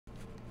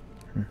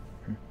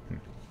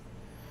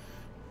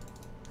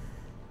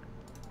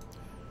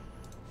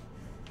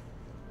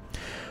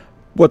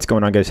What's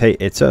going on, guys? Hey,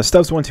 it's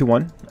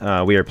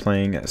Stubbs121. We are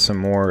playing some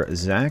more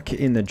ZAC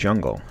in the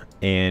jungle,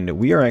 and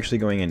we are actually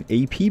going an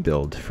AP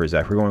build for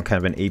ZAC. We're going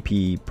kind of an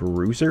AP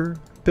Bruiser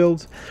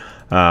build.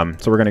 So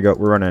we're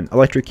running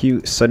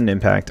Electrocute, Sudden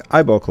Impact,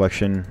 Eyeball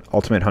Collection,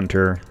 Ultimate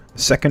Hunter,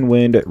 Second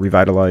Wind,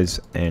 Revitalize,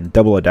 and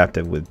Double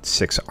Adaptive with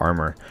 6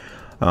 armor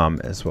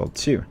as well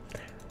too.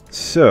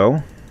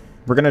 So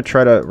we're gonna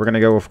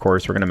go. Of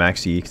course, we're gonna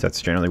max E because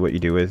that's generally what you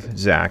do with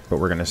ZAC. But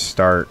we're gonna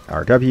start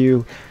our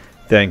W.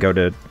 Then go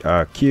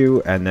to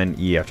Q, and then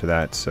E after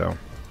that. So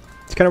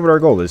it's kind of what our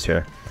goal is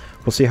here.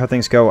 We'll see how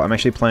things go. I'm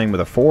actually playing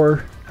with a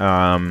 4.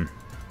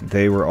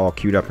 They were all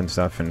queued up and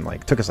stuff, and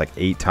like took us like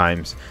 8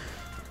 times.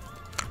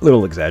 A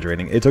little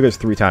exaggerating. It took us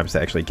 3 times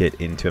to actually get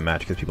into a match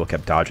because people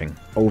kept dodging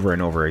over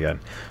and over again.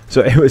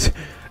 So it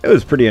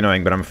was pretty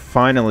annoying, but I'm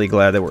finally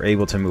glad that we're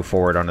able to move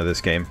forward onto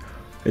this game.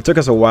 It took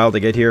us a while to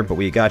get here, but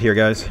we got here,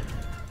 guys.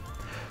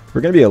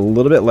 We're going to be a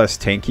little bit less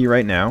tanky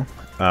right now.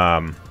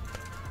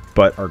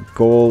 But our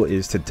goal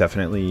is to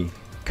definitely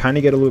kind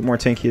of get a little bit more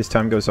tanky as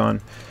time goes on.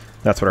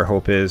 That's what our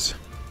hope is.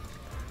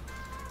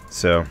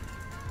 So,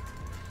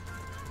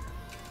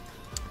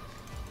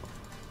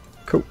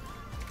 cool.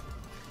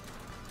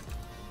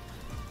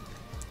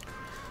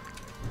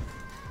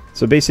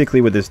 So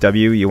basically with this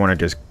W, you want to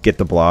just get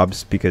the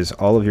blobs because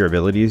all of your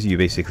abilities, you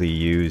basically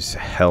use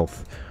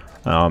health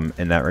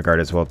in that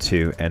regard as well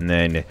too. And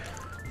then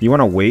you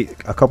want to wait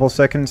a couple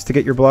seconds to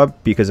get your blob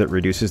because it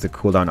reduces the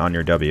cooldown on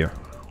your W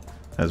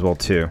as well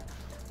too.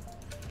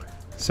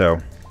 So,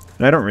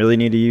 and I don't really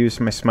need to use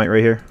my smite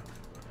right here.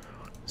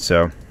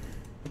 So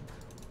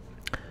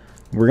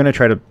we're gonna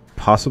try to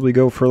possibly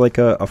go for like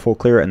a full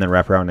clear and then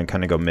wrap around and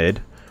kind of go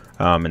mid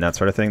and that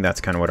sort of thing. That's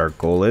kind of what our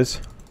goal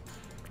is.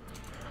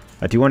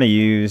 I do want to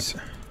use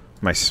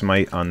my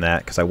smite on that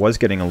because I was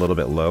getting a little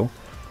bit low,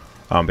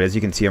 but as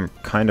you can see, I'm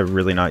kind of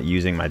really not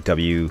using my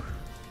W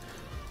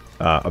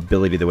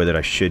ability the way that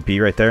I should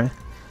be right there.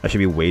 I should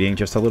be waiting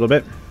just a little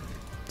bit.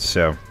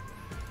 So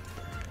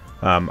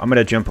I'm going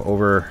to jump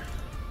over,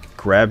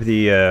 grab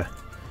the...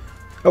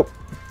 oh,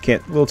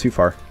 can't. A little too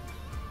far.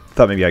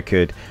 Thought maybe I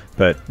could,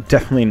 but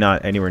definitely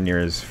not anywhere near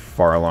as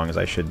far along as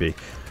I should be.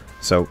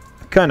 So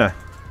kind of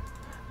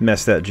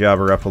messed that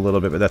jobber up a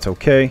little bit, but that's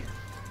okay.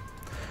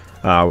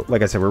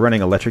 Like I said, we're running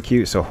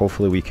Electrocute, so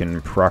hopefully we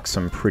can proc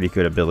some pretty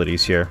good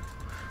abilities here.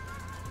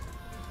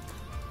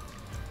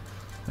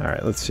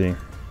 Alright, let's see.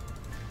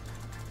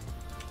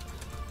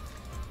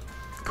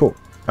 Cool.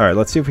 Alright,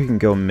 let's see if we can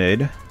go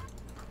mid.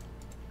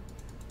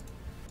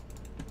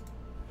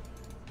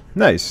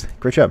 Nice.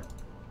 Great job.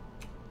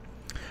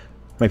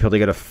 Might be able to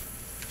get a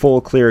full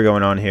clear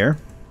going on here.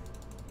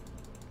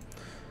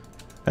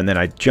 And then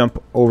I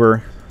jump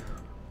over.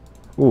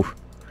 Ooh.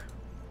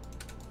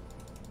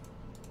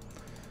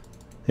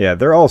 Yeah,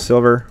 they're all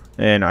silver,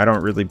 and I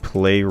don't really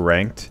play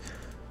ranked.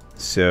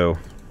 So,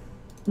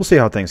 we'll see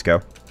how things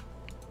go.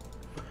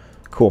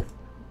 Cool.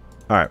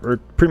 Alright, we're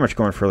pretty much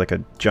going for like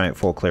a giant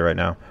full clear right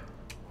now.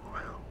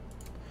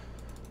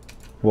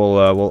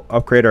 We'll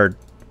upgrade our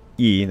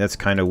E. That's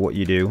kind of what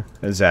you do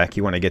as ZAC.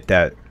 You want to get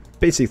that,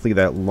 basically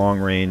that long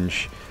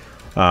range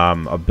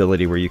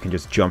ability where you can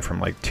just jump from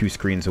like 2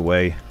 screens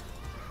away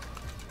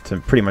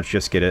to pretty much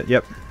just get it.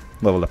 Yep,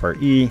 leveled up our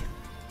E.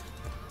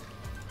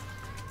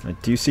 I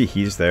do see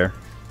he's there.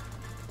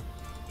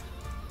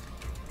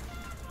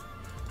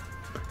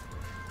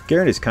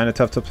 Garrett is kind of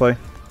tough to play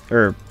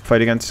or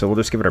fight against, so we'll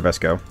just give it our best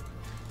go.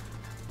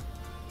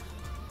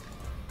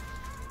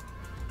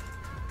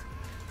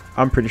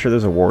 I'm pretty sure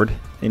there's a ward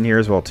in here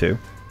as well too.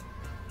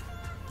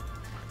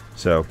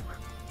 So,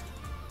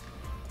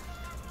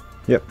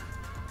 yep.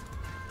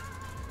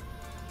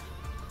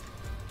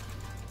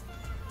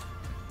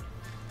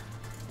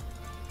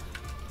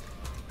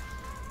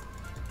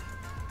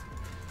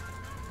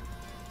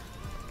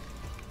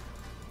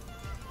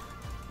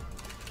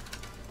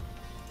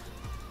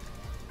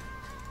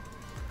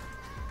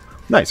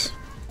 Nice.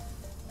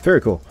 Very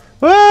cool.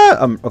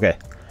 Ah! Okay.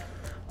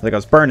 I think I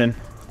was burning.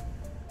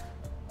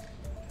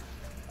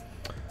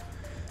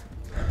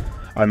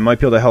 I might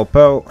be able to help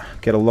out,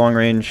 get a long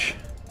range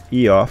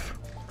E off.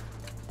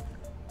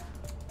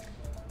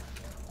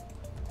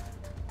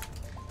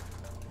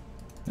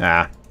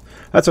 Ah,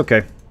 that's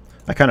okay.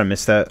 I kind of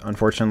missed that,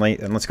 unfortunately.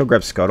 And let's go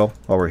grab Scuttle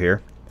while we're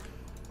here.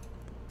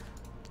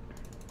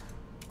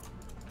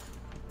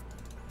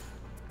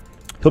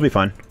 He'll be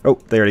fine. Oh,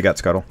 they already got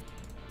Scuttle.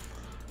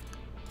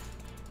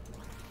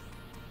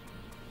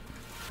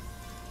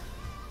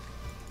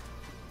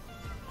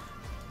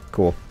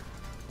 Cool.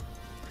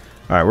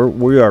 Alright,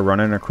 we are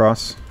running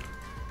across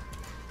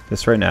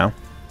this right now.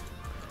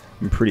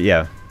 I'm pretty,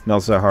 yeah.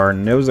 Melzahar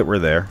knows that we're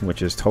there,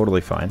 which is totally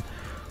fine.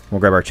 We'll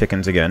grab our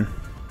chickens again.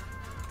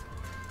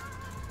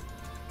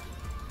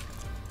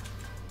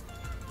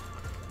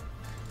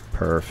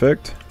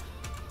 Perfect.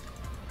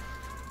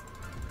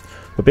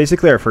 But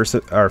basically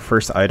our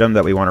first item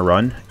that we want to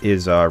run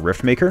is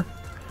Rift Maker.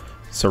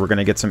 So we're going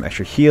to get some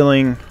extra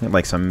healing,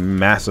 like some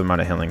massive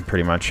amount of healing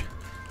pretty much.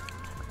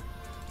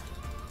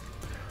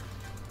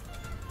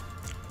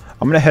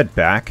 I'm going to head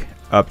back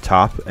up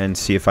top and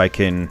see if I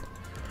can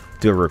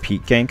do a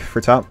repeat gank for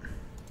top.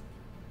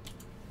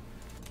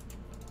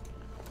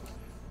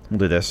 We'll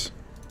do this.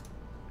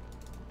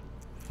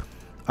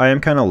 I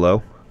am kind of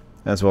low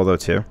as well, though,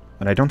 too.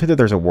 And I don't think that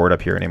there's a ward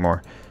up here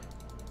anymore.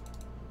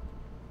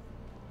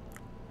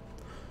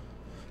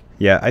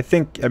 Yeah, I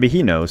mean,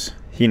 he knows.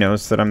 He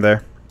knows that I'm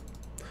there.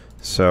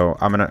 So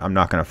I'm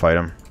not gonna fight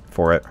him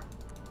for it.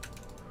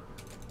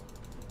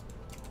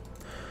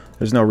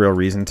 There's no real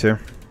reason to.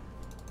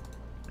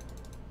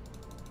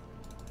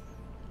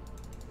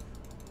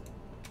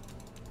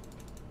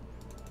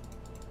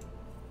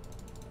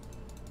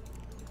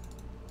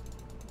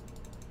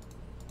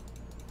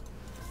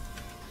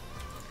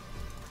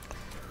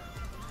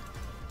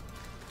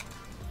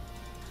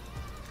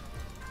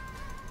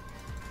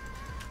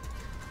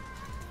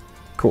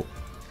 Cool.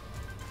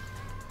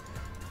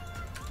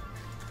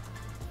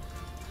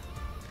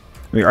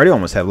 We already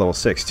almost have level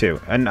 6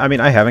 too. And I mean,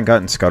 I haven't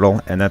gotten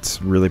Scuttle, and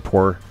that's really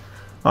poor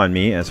on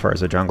me as far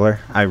as a jungler.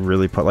 I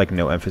really put like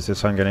no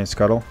emphasis on getting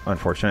Scuttle,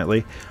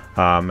 unfortunately.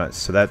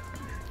 So that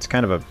it's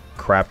kind of a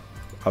crap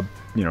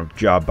you know,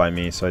 job by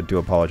me, so I do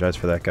apologize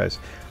for that, guys.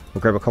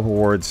 We'll grab a couple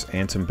wards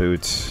and some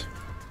boots.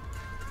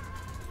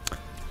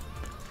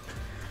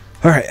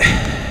 All right.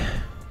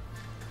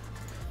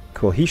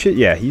 Cool. He should,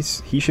 yeah, he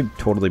should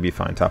totally be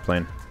fine top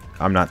lane.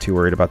 I'm not too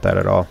worried about that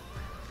at all.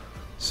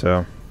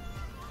 So,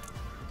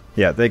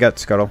 yeah, they got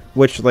Scuttle,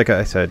 which, like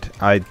I said,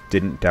 I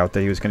didn't doubt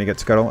that he was going to get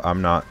Scuttle.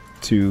 I'm not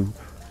too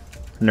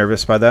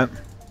nervous by that.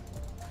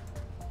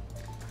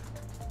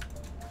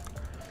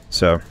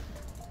 So,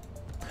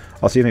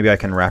 I'll see if maybe I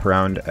can wrap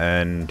around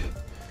and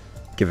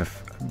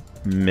give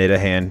mid a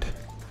hand.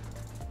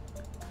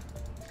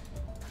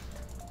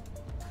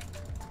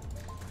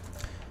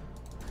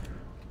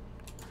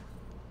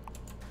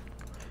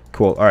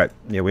 Cool. All right.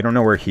 Yeah, we don't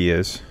know where he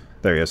is.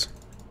 There he is.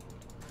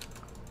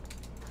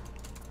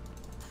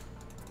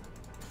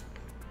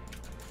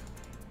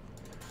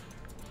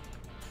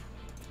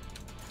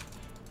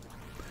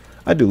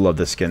 I do love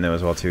this skin though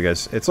as well too,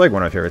 guys. It's like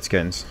one of my favorite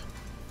skins.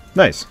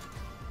 Nice.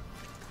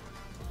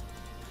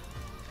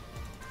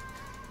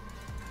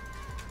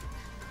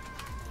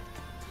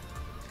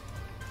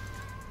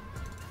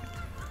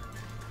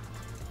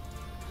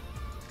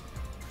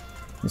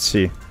 Let's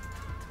see.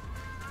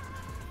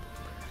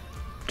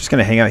 Just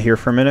gonna hang out here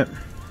for a minute.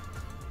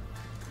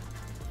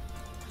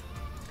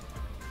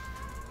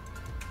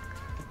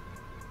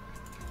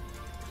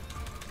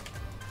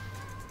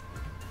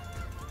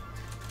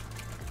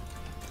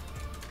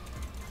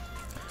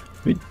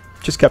 We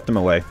just kept them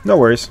away. No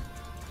worries.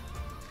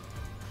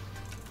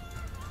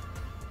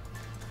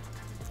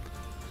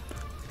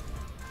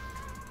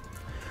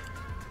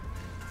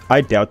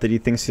 I doubt that he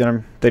thinks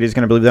that he's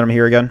gonna believe that I'm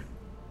here again.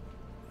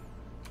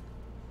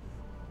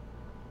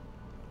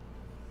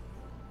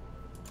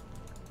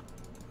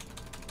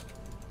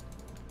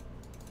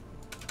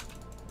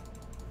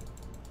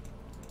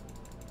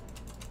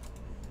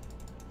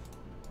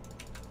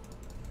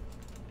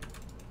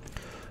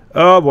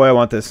 Oh boy, I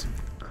want this.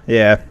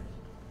 Yeah.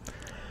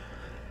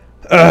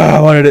 I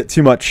wanted it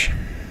too much.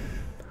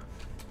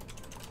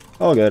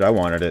 All good, I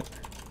wanted it.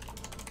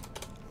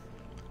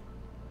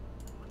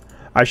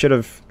 I should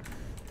have...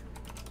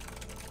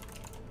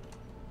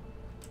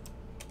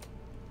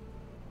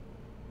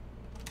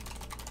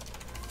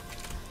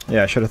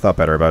 Yeah, I should have thought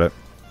better about it.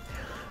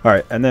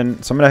 Alright, and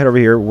then so I'm gonna head over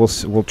here.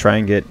 We'll try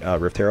and get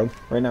Rift Herald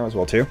right now as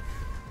well too.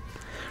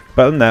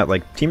 But other than that,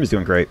 like, team is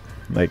doing great.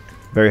 Like,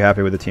 very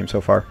happy with the team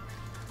so far.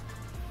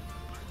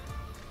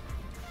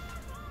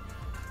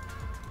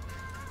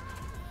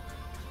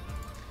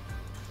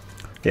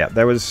 Yeah,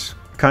 that was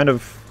kind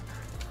of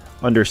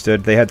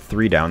understood. They had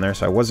 3 down there,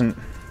 so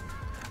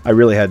I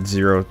really had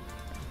 0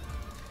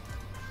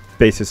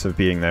 basis of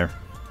being there.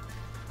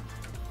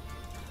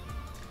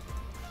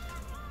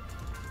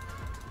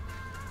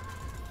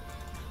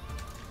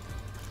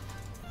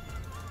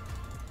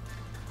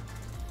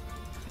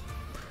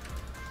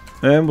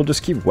 And we'll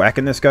just keep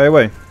whacking this guy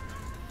away.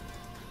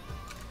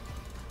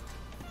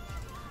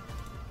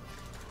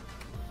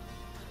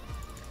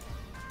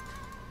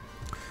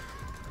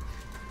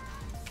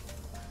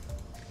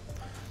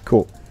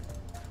 Cool.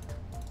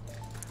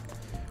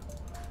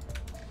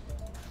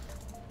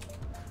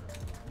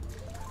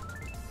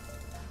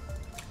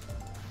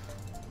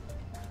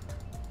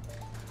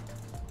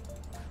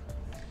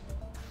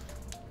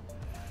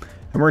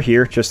 And we're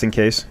here just in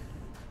case.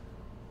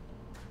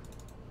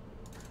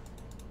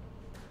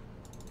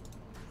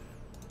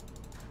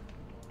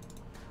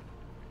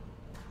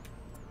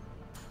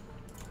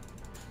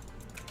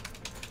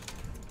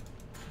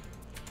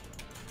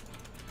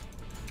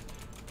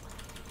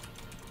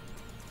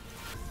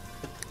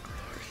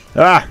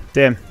 Ah,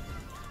 damn.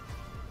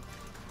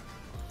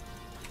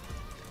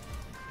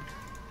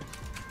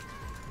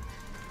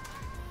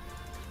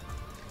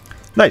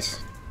 Nice.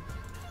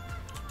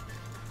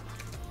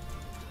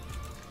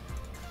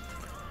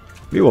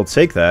 We will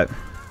take that.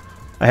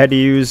 I had to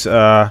use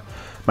my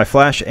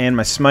flash and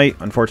my smite,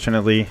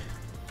 unfortunately.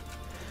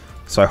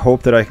 So I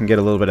hope that I can get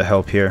a little bit of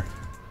help here.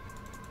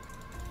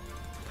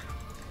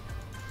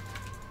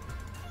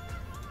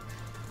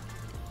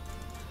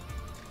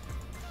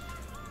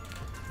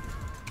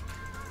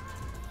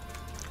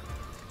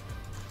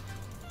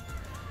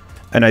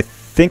 And I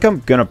think I'm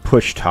going to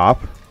push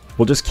top.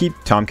 We'll just keep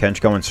Tom Kench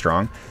going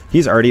strong.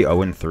 He's already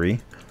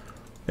 0-3.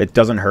 It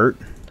doesn't hurt.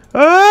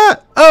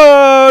 Ah!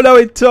 Oh, no,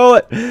 he stole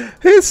it.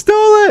 He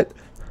stole it.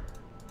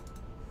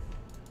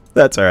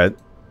 That's all right.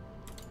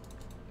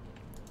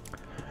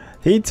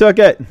 He took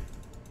it.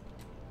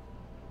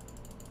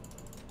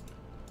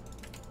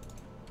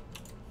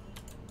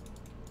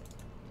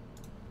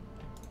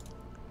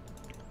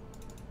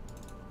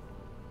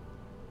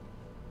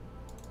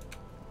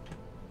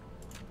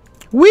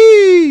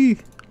 Whee!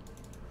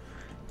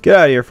 Get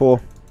out of here,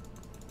 fool.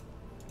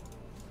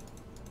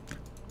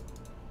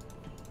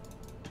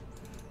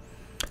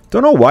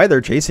 Don't know why they're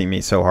chasing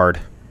me so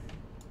hard.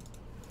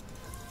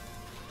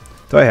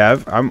 Do I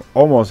have? I'm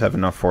almost have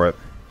enough for it.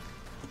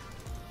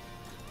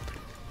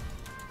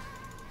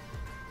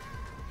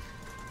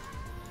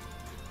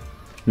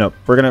 Nope,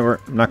 we're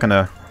not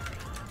gonna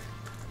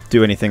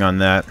do anything on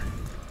that.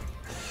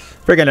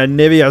 Freaking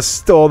Anivia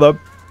stole the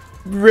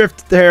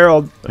Rift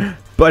Herald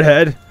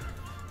butthead.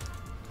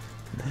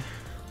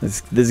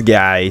 This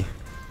guy.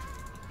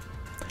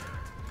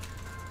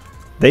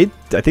 I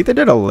think they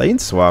did a lane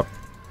swap.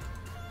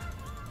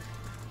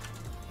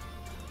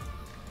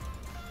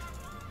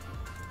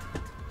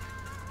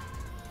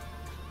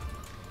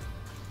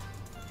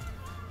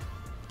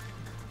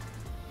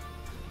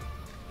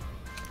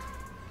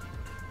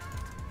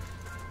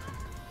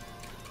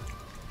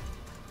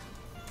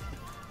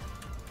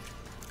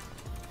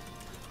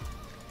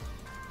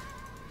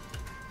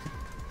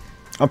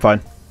 I'm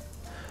fine.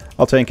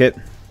 I'll tank it.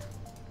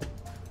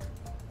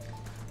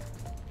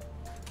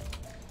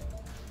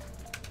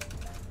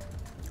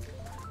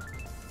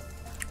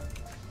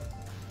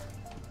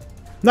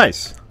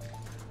 Nice.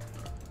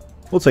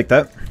 We'll take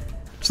that.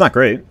 It's not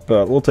great,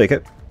 but we'll take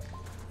it.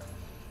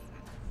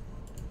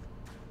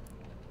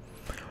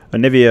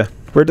 Anivia.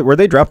 Where'd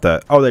they drop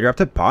that? Oh, they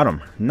dropped it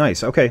bottom.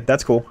 Nice. Okay,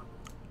 that's cool.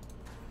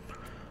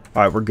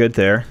 Alright, we're good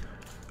there.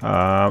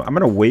 I'm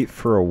going to wait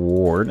for a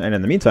ward. And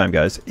in the meantime,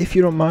 guys, if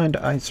you don't mind,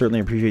 I certainly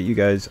appreciate you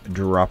guys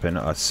dropping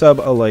a sub,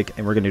 a like,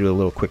 and we're going to do a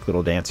little quick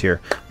little dance here.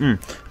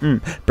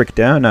 Break it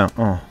down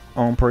now.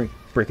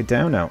 Break it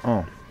down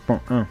now.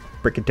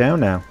 Break it down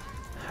now.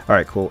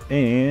 Alright, cool.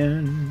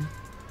 And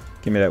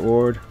give me that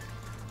ward.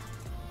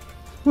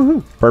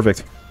 Woohoo.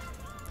 Perfect.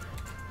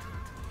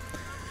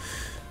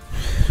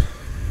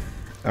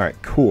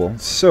 Alright, cool.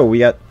 So we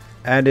got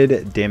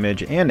added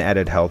damage and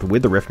added health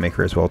with the Rift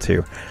Maker as well,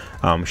 too.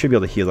 We should be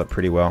able to heal up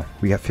pretty well.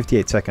 We got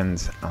 58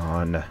 seconds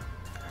on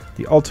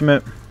the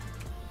ultimate.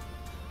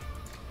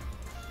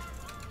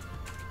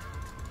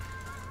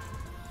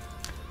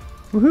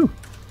 Woohoo!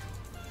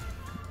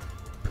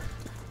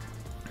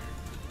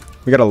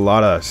 We got a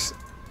lot of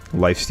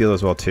lifesteal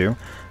as well too,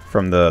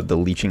 from the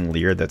leeching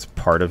leer that's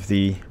part of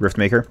the Rift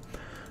Maker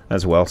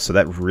as well. So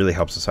that really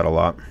helps us out a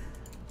lot.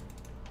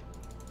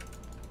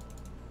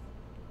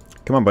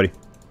 Come on, buddy.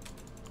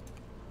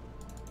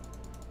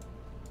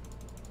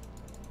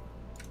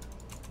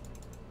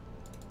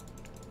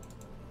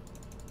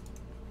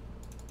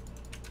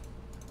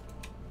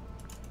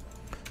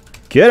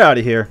 Get out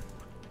of here.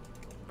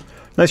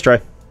 Nice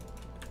try.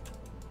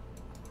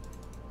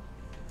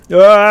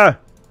 Ah!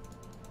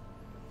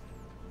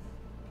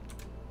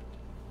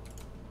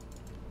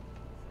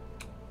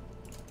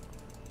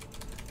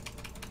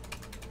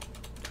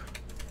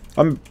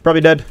 I'm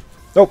probably dead.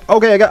 Oh,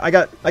 okay, I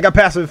got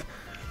passive.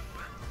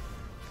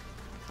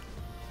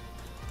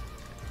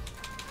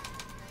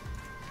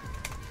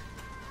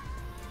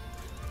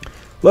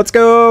 Let's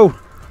go.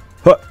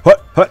 Hut,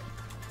 hut, hut.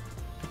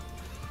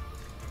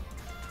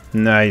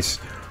 Nice.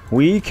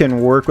 We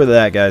can work with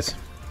that, guys.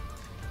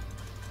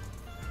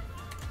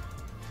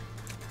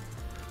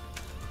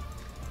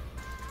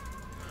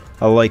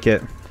 I like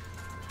it.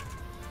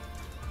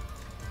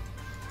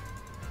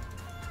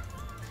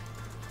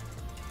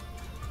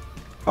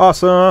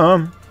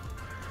 Awesome.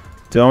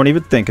 Don't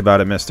even think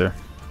about it, mister.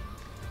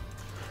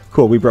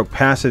 Cool, we broke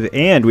passive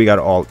and we got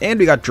ult and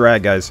we got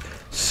drag, guys.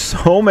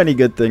 So many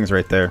good things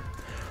right there.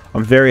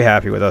 I'm very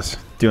happy with us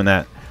doing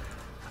that.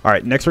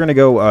 Alright, next we're going to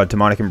go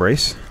Demonic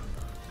Embrace.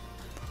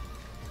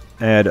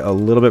 Add a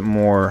little bit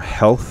more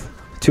health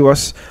to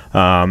us.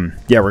 Yeah,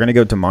 we're going to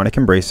go Demonic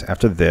Embrace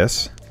after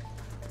this.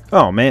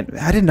 Oh, man.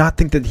 I did not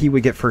think that he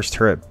would get first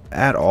turret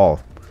at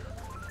all.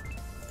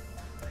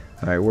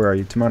 Alright, where are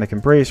you? Demonic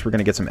Embrace. We're going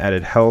to get some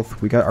added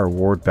health. We got our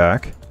ward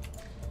back.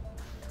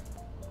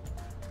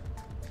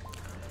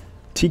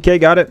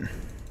 TK got it.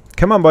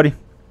 Come on, buddy.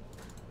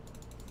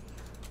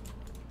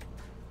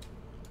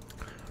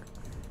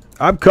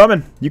 I'm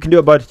coming. You can do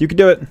it, bud. You can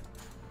do it.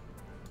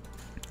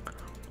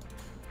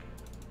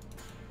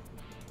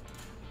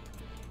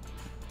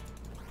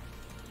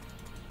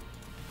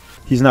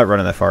 He's not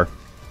running that far.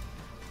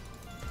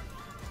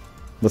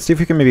 Let's see if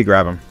we can maybe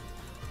grab him.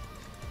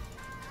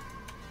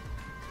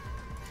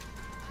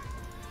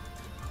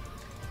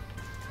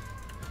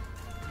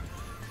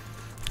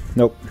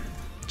 Nope.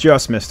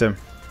 Just missed him.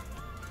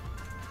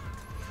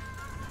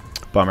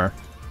 Bummer.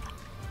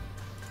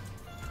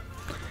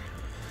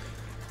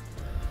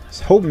 I was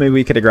hoping maybe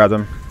we could have grabbed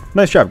him.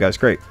 Nice job, guys.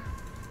 Great.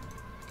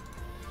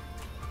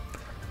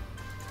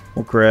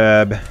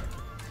 grab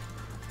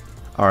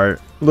our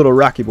little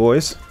Rocky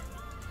boys.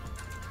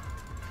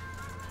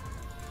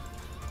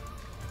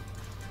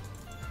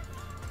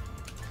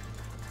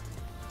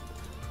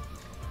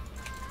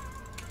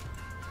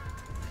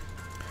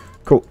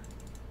 Cool.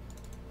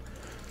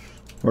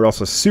 We're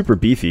also super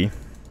beefy.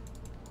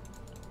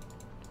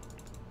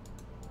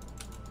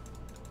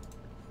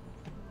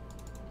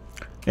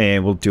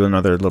 And we'll do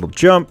another little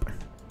jump.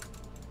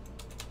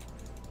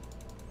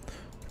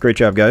 Great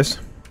job, guys.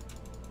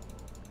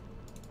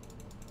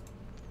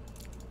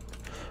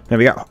 Man,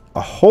 we got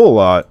a whole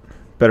lot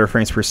better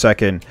frames per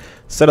second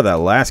instead of that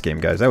last game,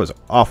 guys. That was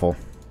awful.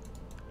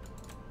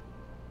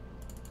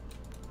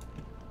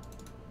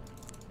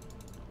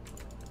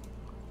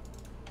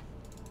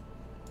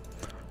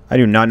 I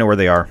do not know where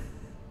they are.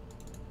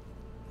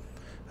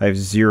 I have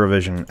zero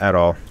vision at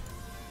all.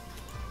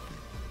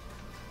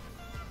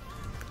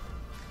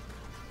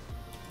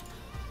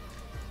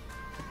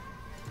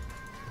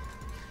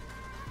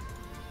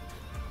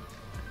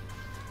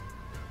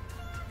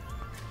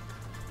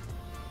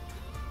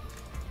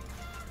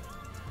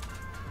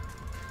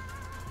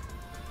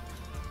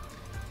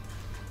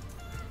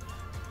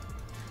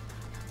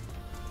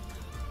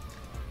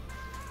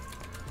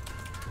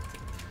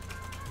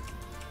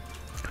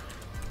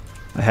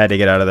 I had to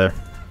get out of there.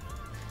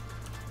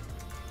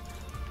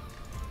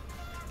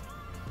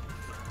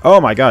 Oh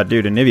my god,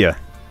 dude, Anivia.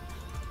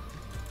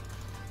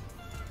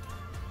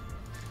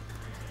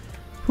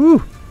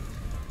 Whew.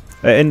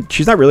 And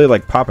she's not really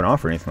like popping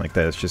off or anything like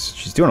that. It's just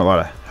she's doing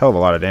a hell of a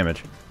lot of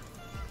damage.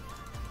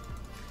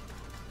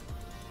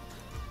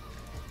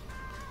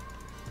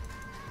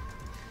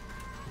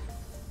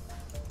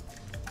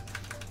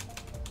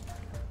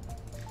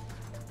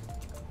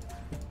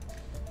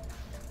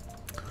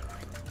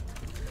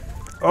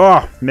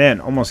 Oh,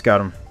 man, almost got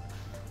him.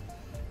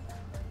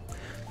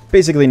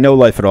 Basically no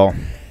life at all.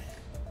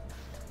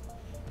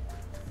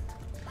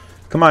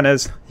 Come on,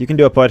 Ez. You can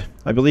do it, bud.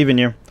 I believe in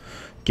you.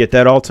 Get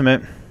that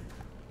ultimate.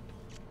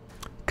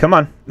 Come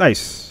on.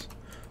 Nice.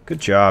 Good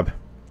job.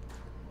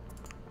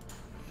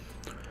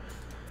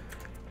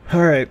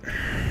 Alright.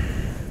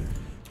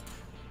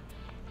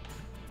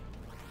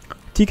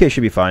 TK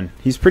should be fine.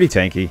 He's pretty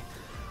tanky.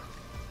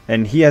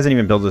 And he hasn't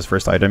even built his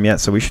first item yet,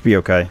 so we should be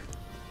okay.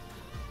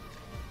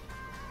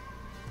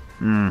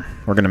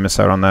 We're going to miss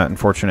out on that,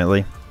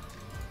 unfortunately.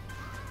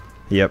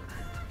 Yep.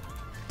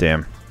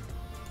 Damn.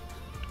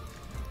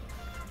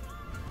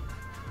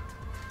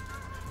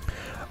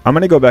 I'm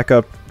going to go back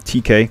up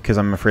TK, because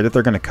I'm afraid that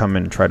they're going to come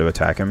and try to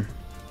attack him.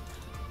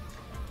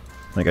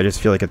 Like, I just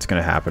feel like it's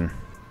going to happen.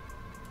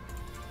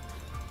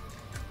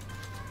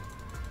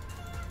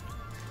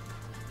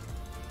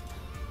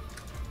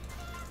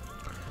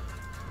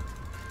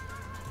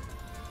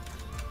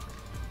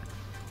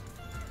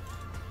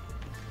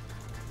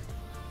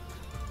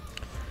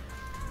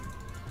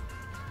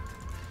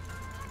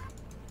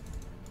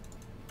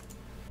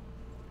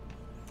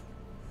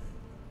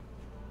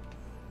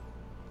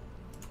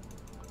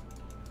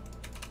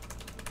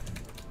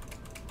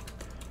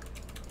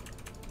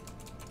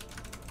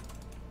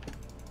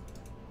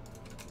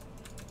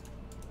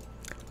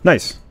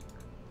 Nice.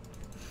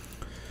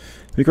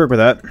 We can work with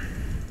that.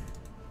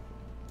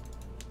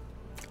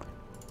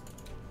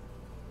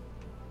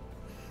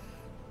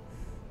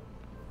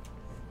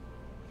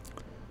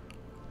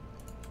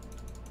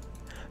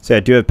 So I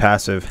do have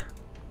passive.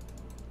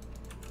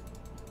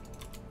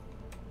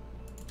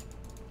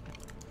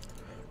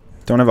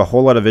 Don't have a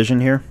whole lot of vision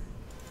here.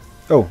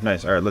 Oh,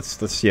 nice. All right,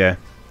 let's yeah.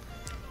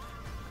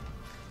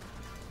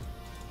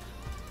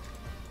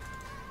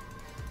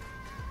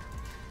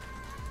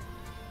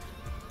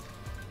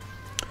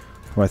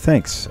 Why,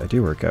 thanks. I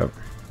do work out.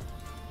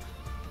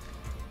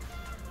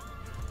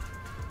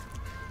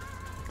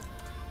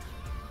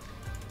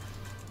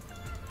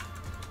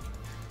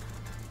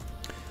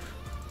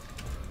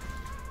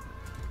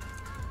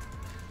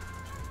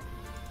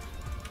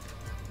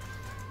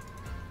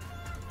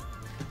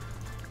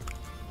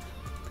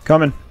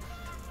 Coming.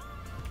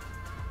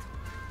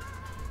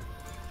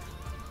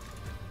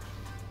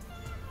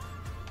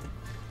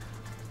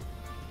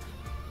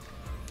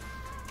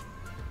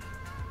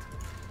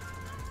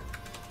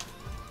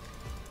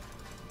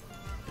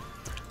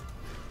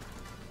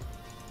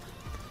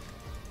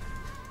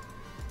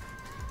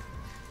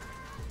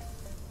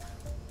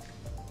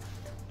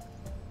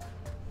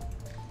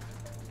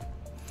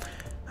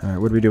 Alright,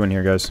 what are we doing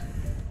here, guys?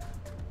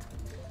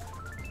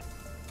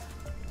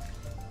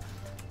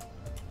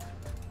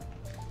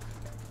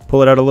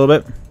 Pull it out a little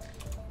bit.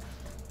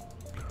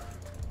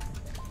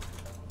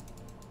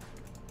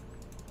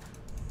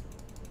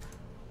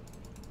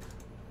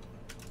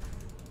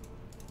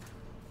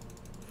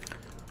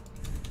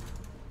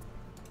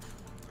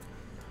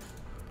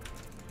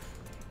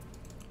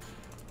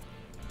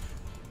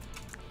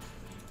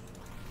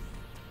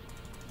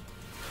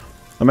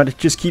 I'm going to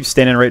just keep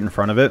standing right in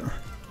front of it.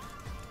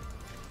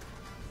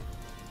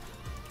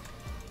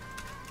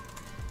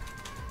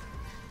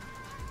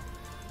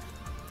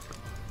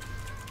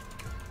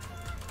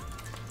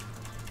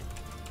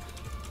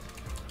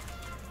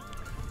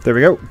 There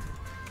we go.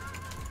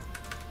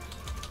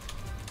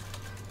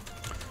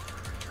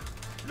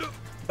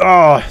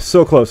 Oh,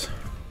 so close.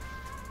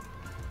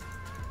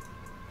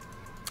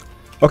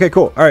 Okay,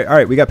 cool. All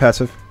right, we got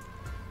passive.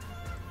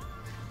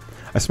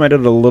 I smited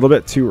it a little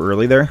bit too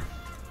early there,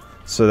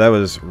 so that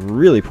was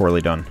really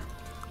poorly done.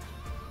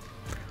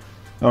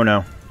 Oh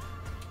no.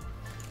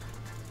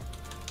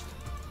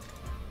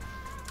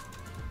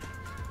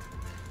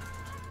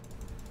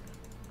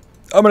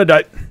 I'm gonna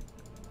die.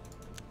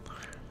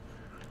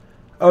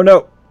 Oh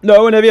no.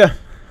 No, Anivia.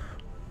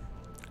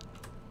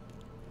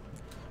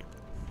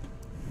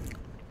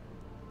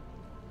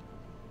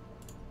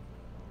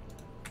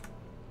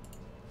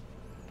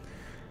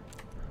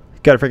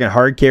 Got a freaking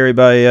hard carry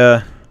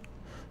by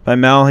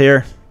Mal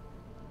here.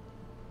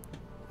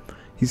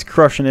 He's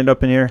crushing it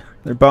up in here.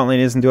 Their bot lane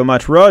isn't doing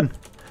much. Run!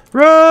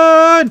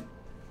 Run!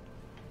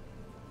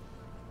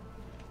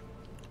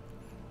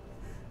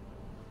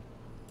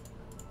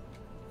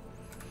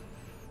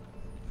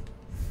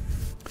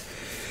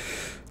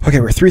 Okay,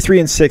 we're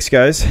 3-3 and 6,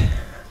 guys.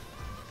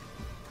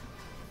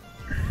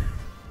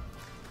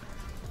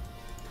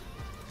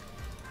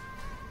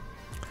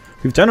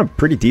 We've done a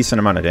pretty decent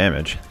amount of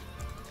damage.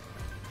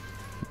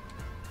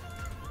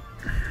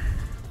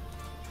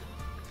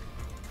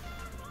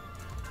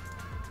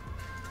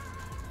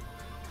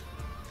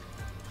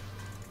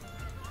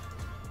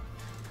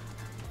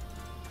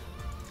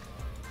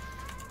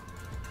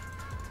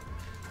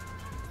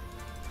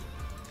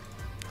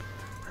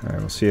 Alright,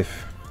 we'll see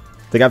if...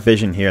 They got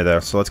vision here, though,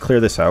 so let's clear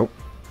this out.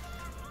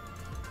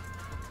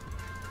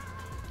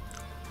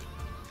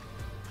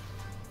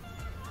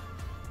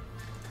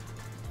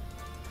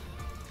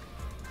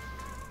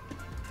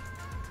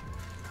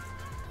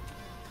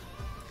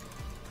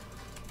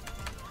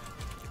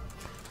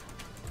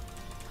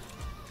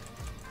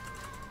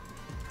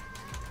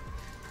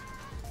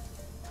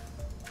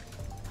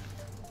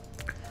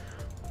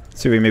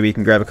 See if maybe we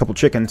can grab a couple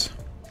chickens.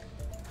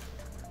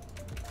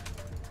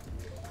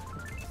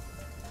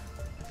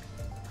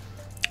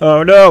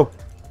 Oh no!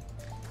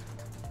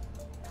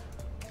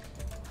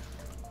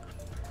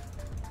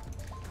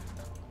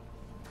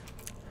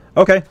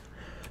 Okay.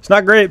 It's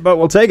not great, but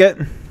we'll take it.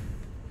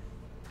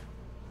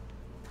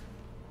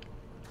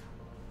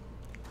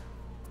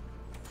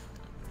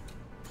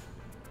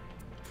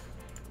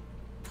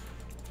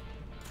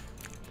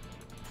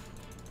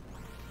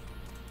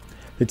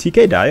 Did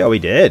TK die? Oh, he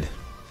did.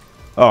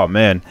 Oh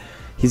man.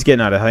 He's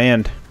getting out of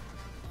hand.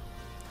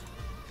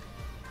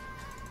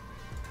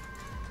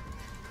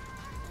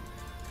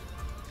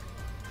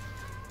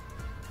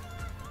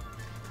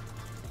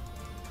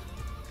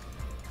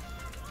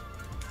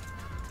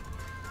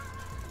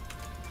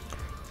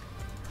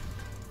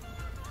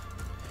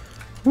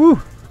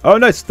 Woo! Oh,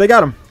 nice. They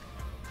got him.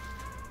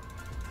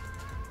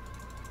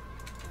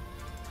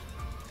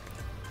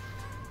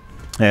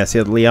 Yeah, see,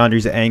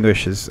 Leandri's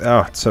anguish is...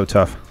 Oh, it's so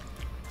tough.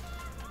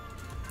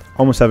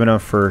 Almost have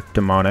enough for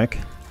demonic.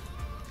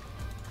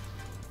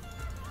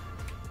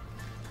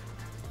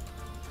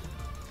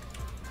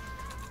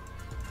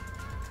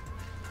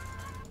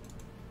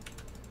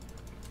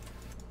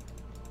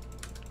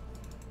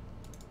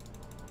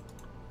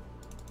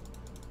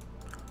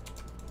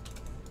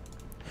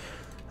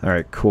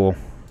 Alright, cool.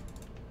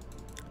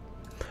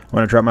 I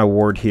want to drop my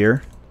ward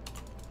here.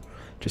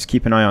 Just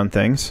keep an eye on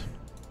things.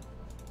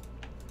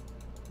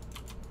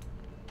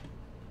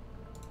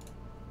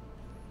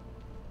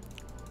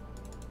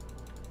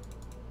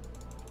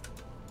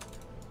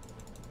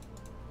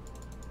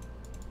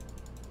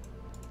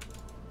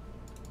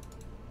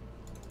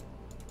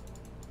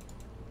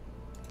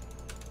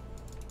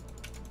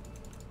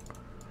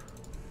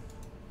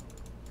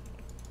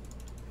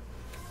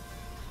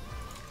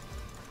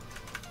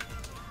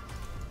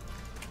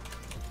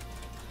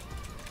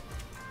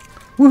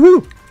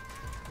 Woohoo!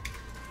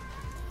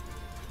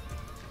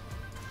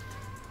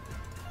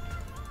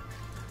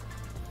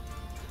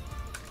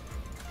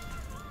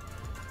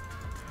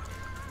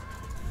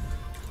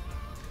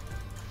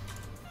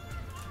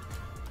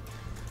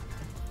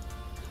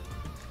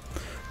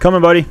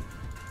 Coming, buddy.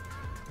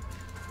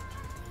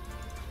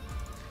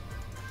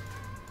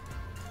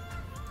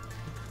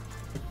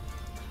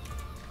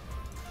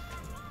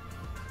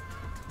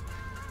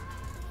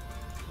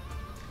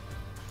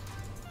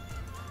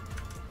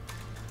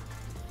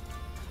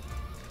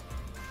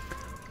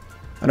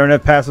 I don't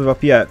have passive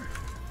up yet.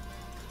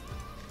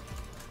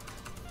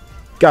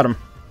 Got him.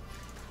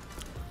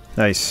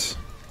 Nice.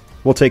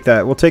 We'll take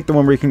that. We'll take the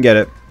one where we can get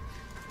it.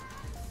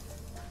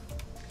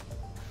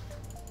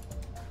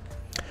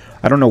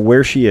 I don't know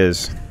where she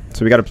is,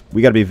 so we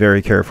gotta be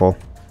very careful.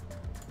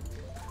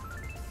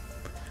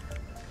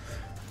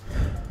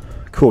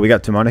 Cool, we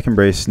got Demonic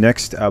Embrace.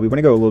 Next, we want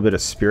to go a little bit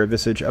of Spirit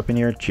Visage up in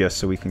here, just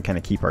so we can kind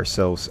of keep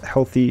ourselves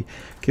healthy.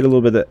 Get a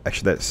little bit of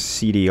actually that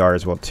CDR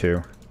as well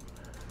too.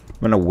 I'm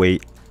gonna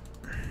wait.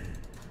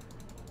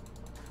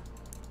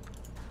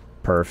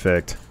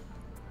 Perfect.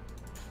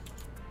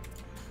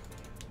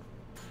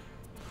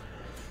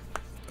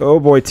 Oh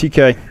boy,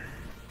 TK.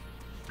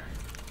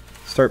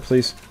 Start,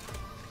 please.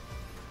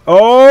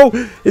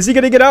 Oh, is he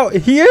gonna get out?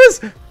 He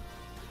is.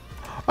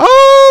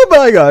 Oh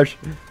my gosh.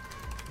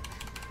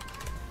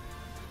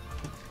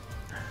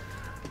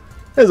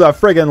 This is a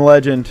friggin'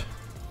 legend.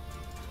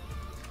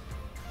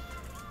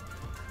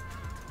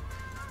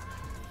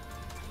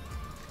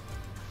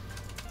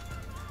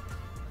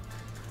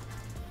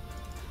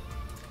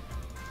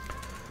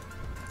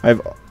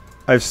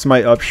 I've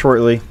smite up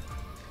shortly.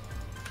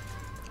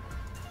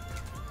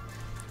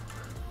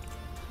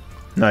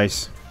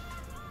 Nice.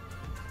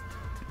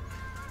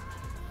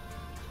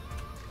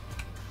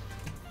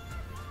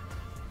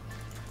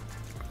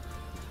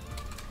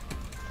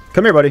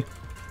 Come here, buddy.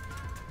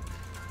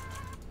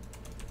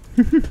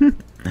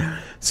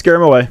 Scare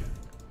him away.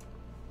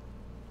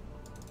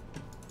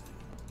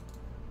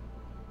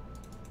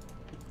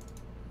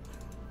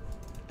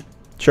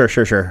 Sure,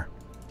 sure, sure.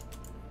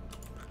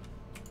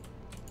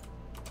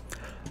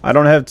 I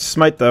don't have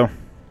smite, though.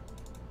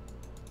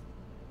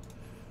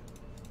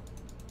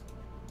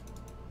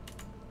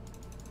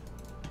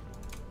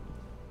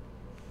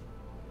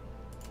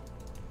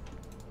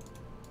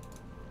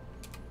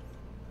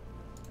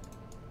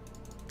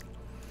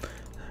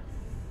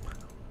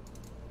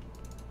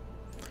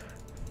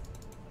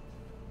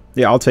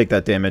 Yeah, I'll take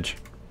that damage.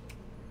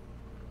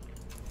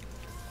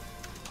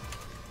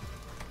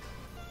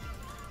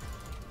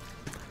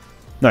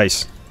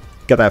 Nice.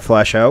 Got that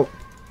flash out.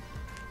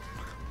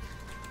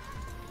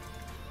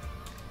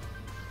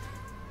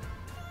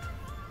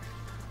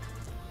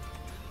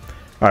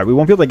 Alright, we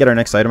won't be able to get our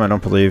next item, I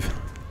don't believe.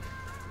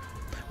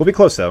 We'll be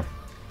close, though.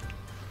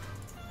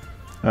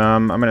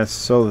 I'm going to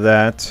sell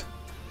that.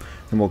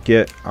 And we'll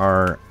get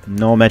our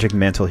Null Magic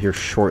Mantle here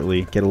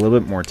shortly. Get a little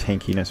bit more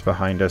tankiness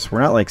behind us. We're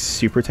not, like,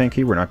 super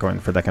tanky. We're not going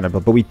for that kind of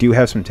build. But we do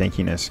have some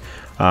tankiness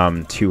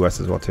to us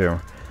as well, too.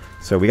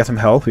 So we got some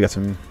health. We got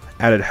some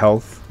added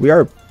health. We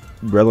are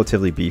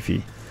relatively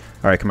beefy.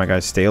 Alright, come on,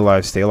 guys. Stay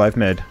alive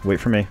mid. Wait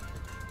for me.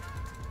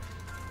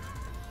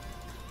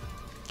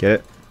 Get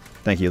it?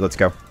 Thank you. Let's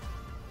go.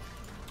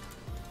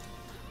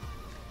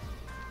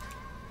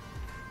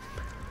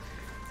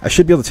 I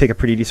should be able to take a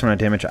pretty decent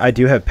amount of damage. I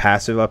do have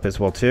passive up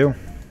as well, too.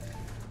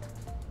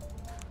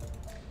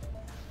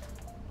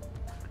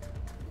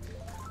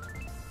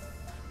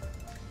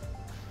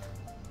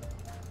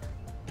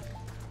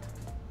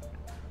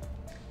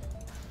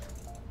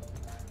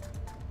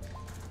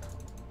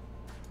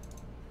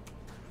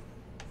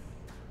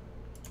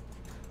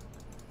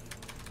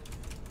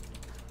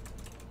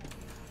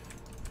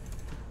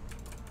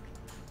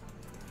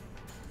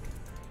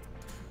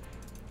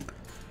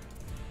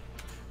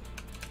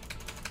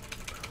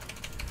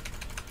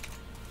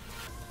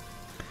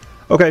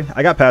 Okay,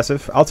 I got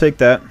passive. I'll take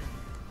that.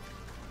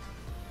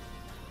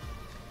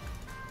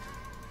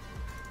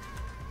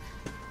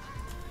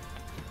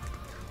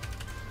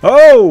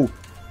 Oh!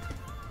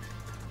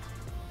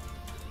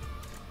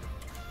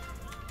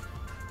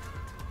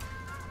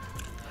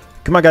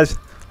 Come on, guys.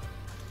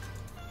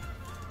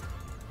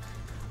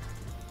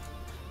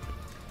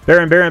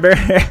 Baron.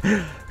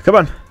 Come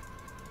on.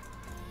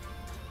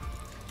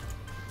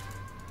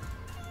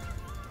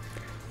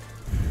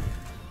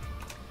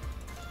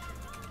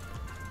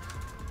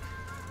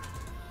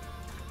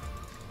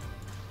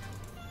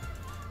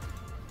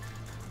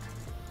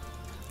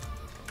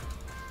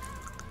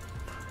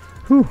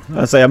 Whew.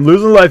 I say I'm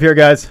losing life here,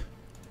 guys.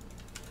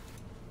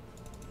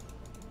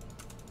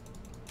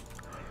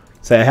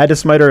 Say I had to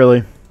smite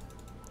early.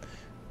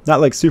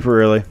 Not like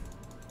super early.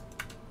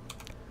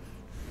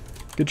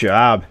 Good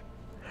job.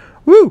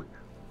 Woo!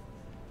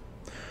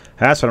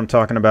 That's what I'm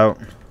talking about.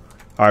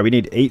 Alright, we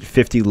need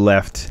 850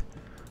 left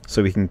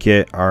so we can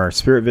get our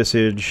Spirit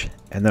Visage.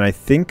 And then I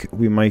think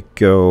we might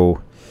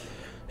go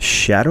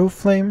Shadow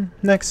Flame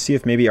next. See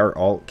if maybe our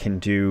ult can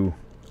do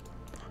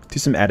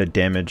some added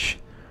damage.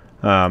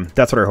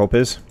 That's what our hope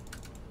is.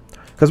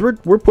 Because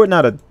we're putting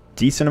out a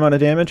decent amount of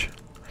damage.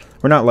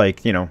 We're not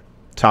like, you know,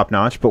 top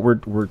notch, but we're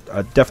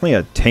definitely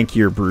a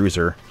tankier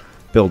bruiser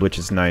build, which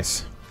is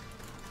nice.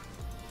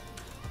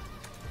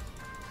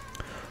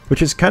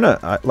 Which is kind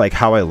of like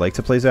how I like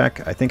to play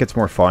ZAC. I think it's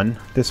more fun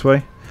this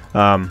way.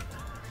 I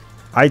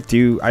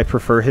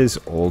prefer his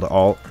old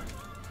ult.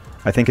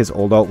 I think his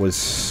old ult was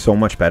so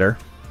much better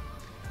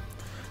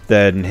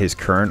than his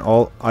current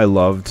ult. I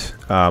loved,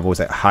 what was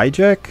that,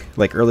 Hijack?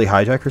 Like early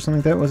Hijack or something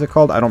like that, was it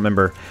called? I don't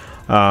remember.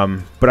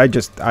 But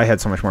I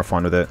had so much more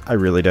fun with it. I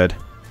really did.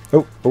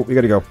 Oh, we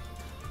gotta go.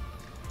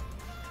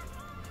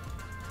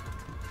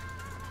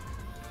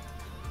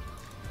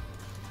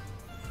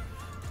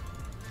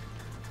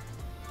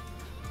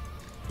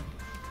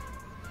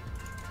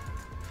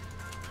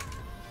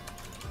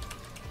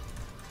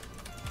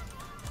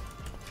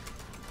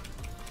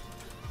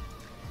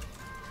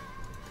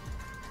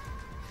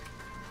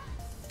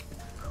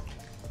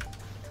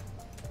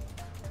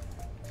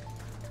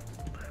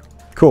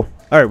 Cool.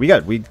 All right, we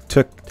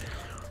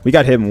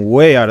got him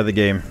way out of the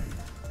game.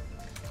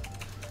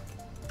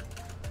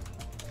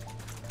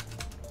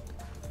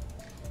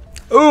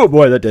 Oh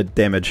boy, that did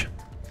damage.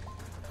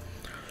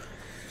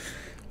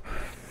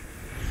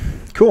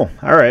 Cool.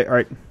 All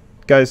right,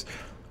 guys.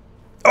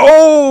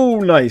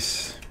 Oh,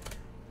 nice.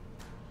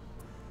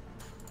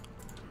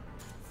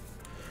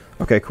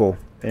 Okay, cool.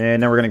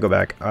 And now we're going to go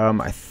back.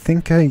 I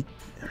think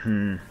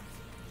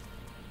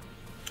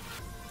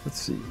let's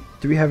see.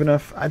 Do we have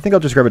enough? I think I'll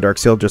just grab a Dark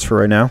Seal just for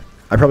right now.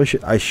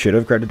 I should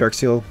have grabbed a Dark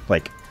Seal,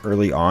 like,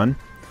 early on.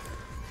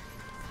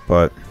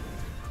 But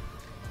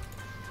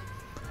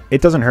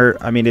it doesn't hurt.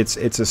 I mean, it's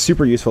a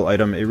super useful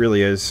item. It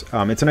really is.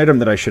 It's an item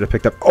that I should have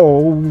picked up.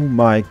 Oh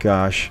my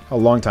gosh. A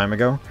long time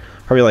ago.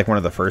 Probably like one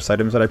of the first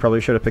items that I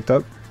probably should have picked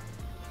up.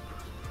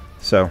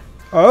 So.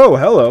 Oh,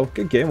 hello.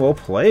 Good game. Well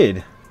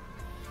played.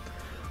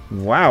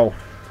 Wow.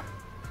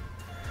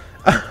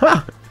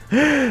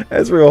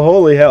 That's real.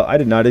 Holy hell. I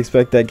did not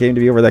expect that game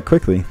to be over that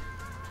quickly.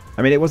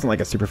 I mean, it wasn't like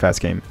a super fast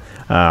game.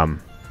 But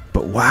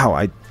wow,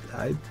 I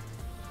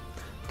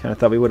kind of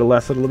thought we would have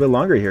lasted a little bit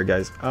longer here,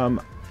 guys.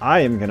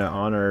 I am going to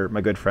honor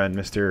my good friend,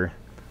 Mr.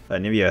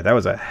 Nivea. That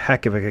was a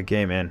heck of a good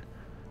game, man.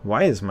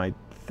 Why is my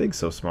thing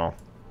so small?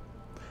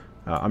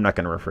 I'm not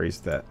going to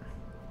rephrase that.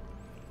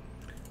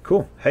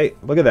 Cool. Hey,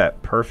 look at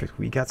that. Perfect.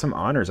 We got some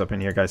honors up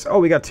in here, guys. Oh,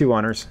 we got 2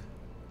 honors.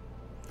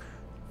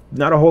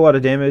 Not a whole lot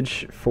of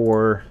damage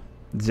for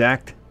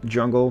ZAC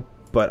Jungle,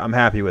 but I'm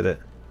happy with it.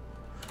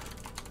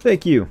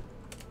 Thank you.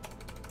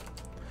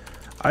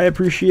 I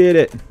appreciate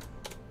it.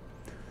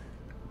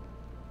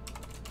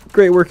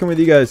 Great working with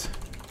you guys.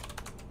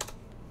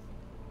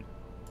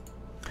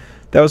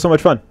 That was so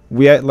much fun.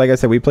 Like I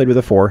said, we played with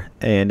a 4,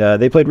 and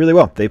they played really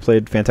well. They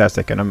played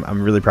fantastic, and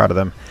I'm really proud of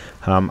them.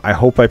 I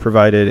hope I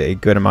provided a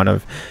good amount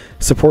of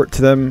support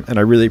to them, and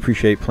I really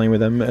appreciate playing with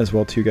them as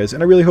well too, guys.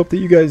 And I really hope that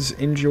you guys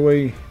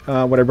enjoy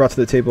what I brought to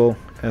the table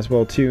as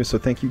well too. So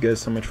thank you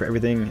guys so much for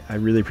everything. I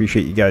really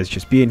appreciate you guys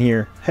just being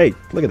here. Hey,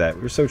 look at that.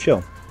 We're so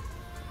chill.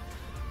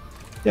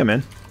 Yeah,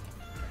 man.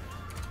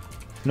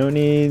 No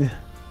need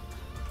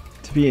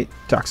to be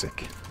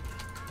toxic.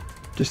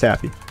 Just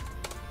happy.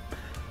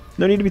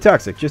 No need to be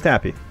toxic, just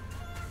happy.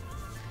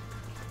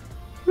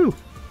 Woo.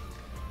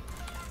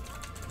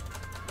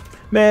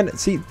 Man,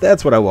 see,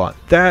 that's what I want.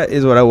 That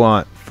is what I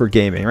want for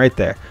gaming right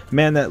there.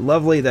 Man, that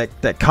lovely,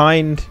 that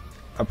kind,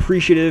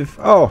 appreciative.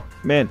 Oh,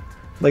 man.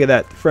 Look at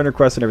that. Friend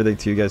request and everything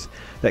too, guys.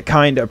 That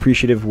kind,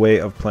 appreciative way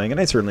of playing. And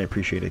I certainly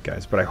appreciate it,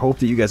 guys. But I hope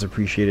that you guys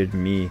appreciated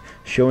me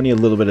showing you a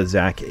little bit of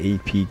ZAC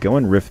AP,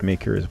 going Rift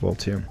Maker as well,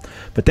 too.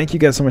 But thank you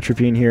guys so much for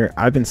being here.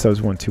 I've been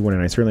Subs121,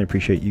 and I certainly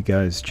appreciate you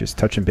guys just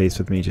touching base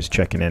with me, just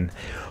checking in.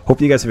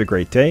 Hope you guys have a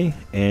great day,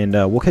 and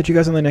we'll catch you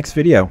guys on the next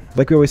video.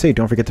 Like we always say,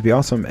 don't forget to be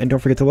awesome, and don't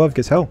forget to love,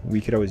 because hell, we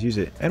could always use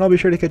it. And I'll be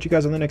sure to catch you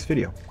guys on the next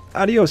video.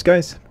 Adios,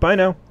 guys. Bye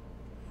now.